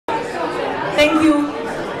Thank you,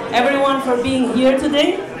 everyone, for being here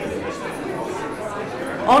today.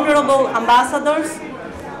 Honorable ambassadors,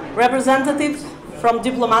 representatives from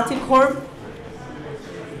diplomatic corps,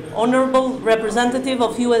 honorable representative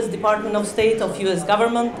of US Department of State of US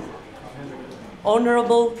government,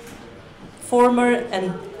 honorable former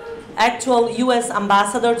and actual US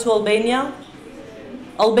ambassador to Albania,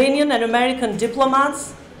 Albanian and American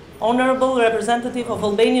diplomats, honorable representative of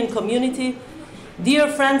Albanian community, dear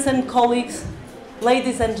friends and colleagues,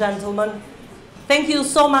 ladies and gentlemen, thank you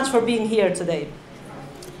so much for being here today.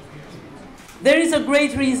 There is a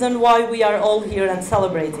great reason why we are all here and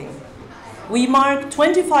celebrating. We mark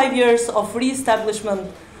 25 years of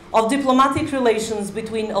re-establishment of diplomatic relations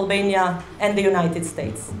between Albania and the United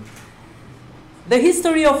States. The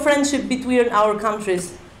history of friendship between our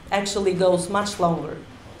countries actually goes much longer.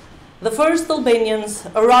 The first Albanians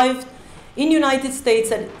arrived in the United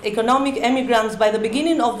States as economic immigrants by the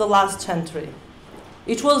beginning of the last century.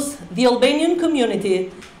 It was the Albanian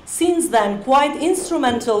community since then quite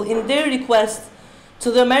instrumental in their request to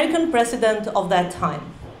the American president of that time.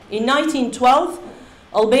 In 1912,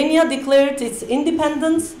 Albania declared its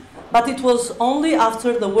independence, but it was only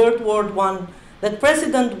after the World War I that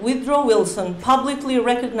President Woodrow Wilson publicly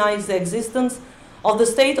recognized the existence of the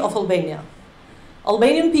state of Albania.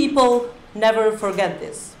 Albanian people never forget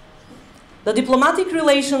this. The diplomatic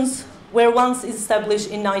relations were once established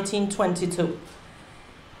in 1922.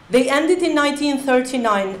 They ended in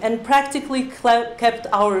 1939 and practically kept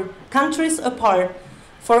our countries apart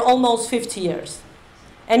for almost 50 years.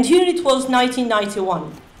 And here it was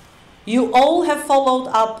 1991. You all have followed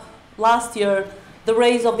up last year the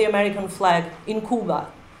raise of the American flag in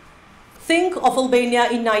Cuba. Think of Albania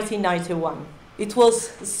in 1991. It was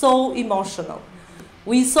so emotional.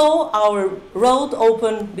 We saw our road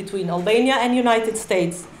open between Albania and United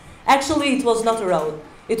States. Actually, it was not a road.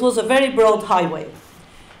 It was a very broad highway.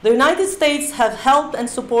 The United States have helped and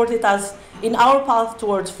supported us in our path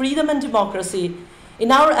towards freedom and democracy,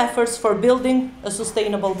 in our efforts for building a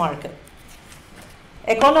sustainable market,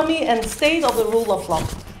 economy, and state of the rule of law.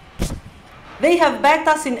 They have backed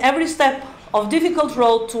us in every step of difficult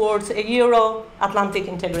road towards a Euro-Atlantic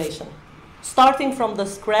integration. Starting from the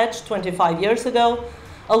scratch 25 years ago,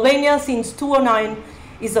 Albania since 2009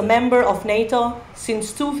 is a member of NATO,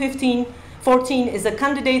 since 2014 is a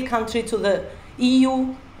candidate country to the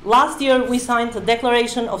EU. Last year we signed a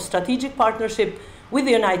declaration of strategic partnership with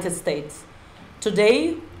the United States.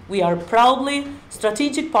 Today we are proudly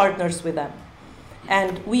strategic partners with them.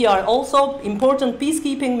 And we are also important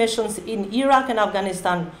peacekeeping missions in Iraq and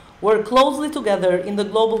Afghanistan work closely together in the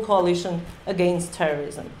global coalition against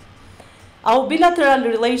terrorism. Our bilateral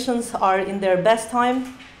relations are in their best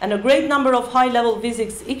time, and a great number of high-level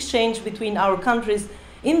visits exchanged between our countries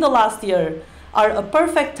in the last year are a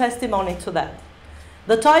perfect testimony to that.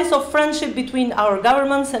 The ties of friendship between our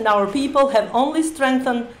governments and our people have only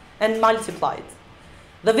strengthened and multiplied.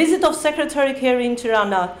 The visit of Secretary Kerry in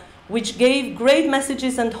Tirana, which gave great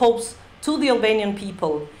messages and hopes to the Albanian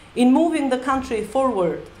people in moving the country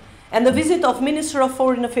forward, and the visit of Minister of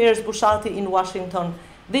Foreign Affairs Bushati in Washington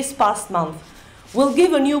this past month will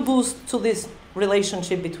give a new boost to this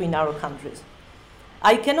relationship between our countries.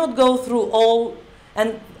 I cannot go through all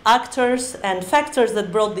actors and factors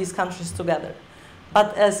that brought these countries together,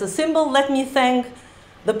 but as a symbol, let me thank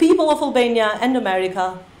the people of Albania and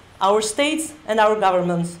America, our states and our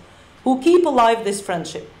governments, who keep alive this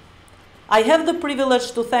friendship. I have the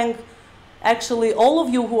privilege to thank actually all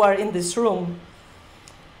of you who are in this room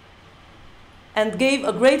and gave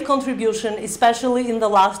a great contribution, especially in the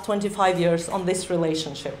last 25 years on this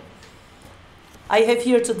relationship. I have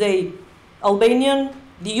here today Albanian,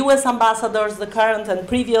 the US ambassadors, the current and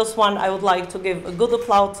previous one. I would like to give a good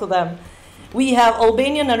applause to them. We have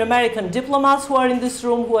Albanian and American diplomats who are in this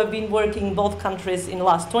room who have been working in both countries in the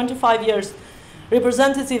last 25 years,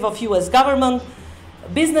 representative of US government,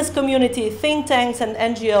 business community, think tanks and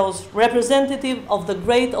NGOs, representative of the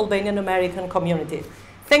great Albanian American community.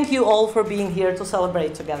 Thank you all for being here to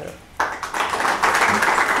celebrate together.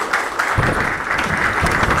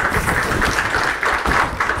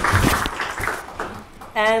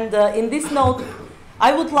 And in this note,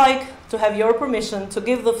 I would like to have your permission to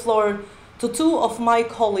give the floor to two of my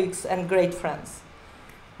colleagues and great friends.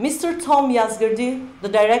 Mr. Tom Yazgirdi, the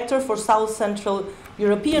Director for South Central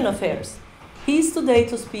European Affairs. He is today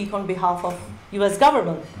to speak on behalf of US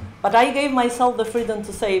government, but I gave myself the freedom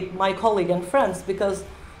to say my colleague and friends because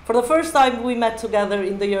for the first time we met together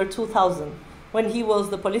in the year 2000 when he was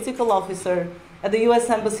the political officer at the US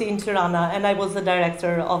Embassy in Tirana and I was the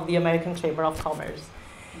director of the American Chamber of Commerce.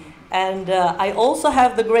 And I also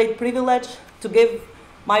have the great privilege to give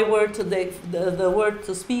my word today, the word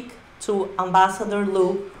to speak to Ambassador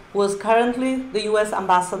Lou, who is currently the US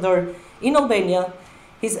Ambassador in Albania.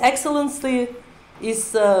 His Excellency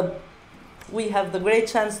is, we have the great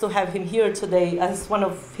chance to have him here today as one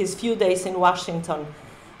of his few days in Washington.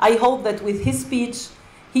 I hope that with his speech,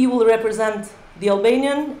 he will represent the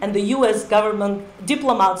Albanian and the US government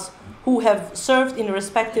diplomats who have served in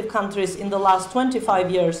respective countries in the last 25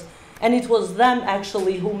 years. And it was them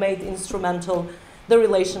actually who made instrumental the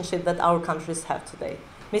relationship that our countries have today.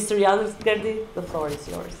 Mr. Yadus Gerdi, the floor is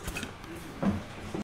yours.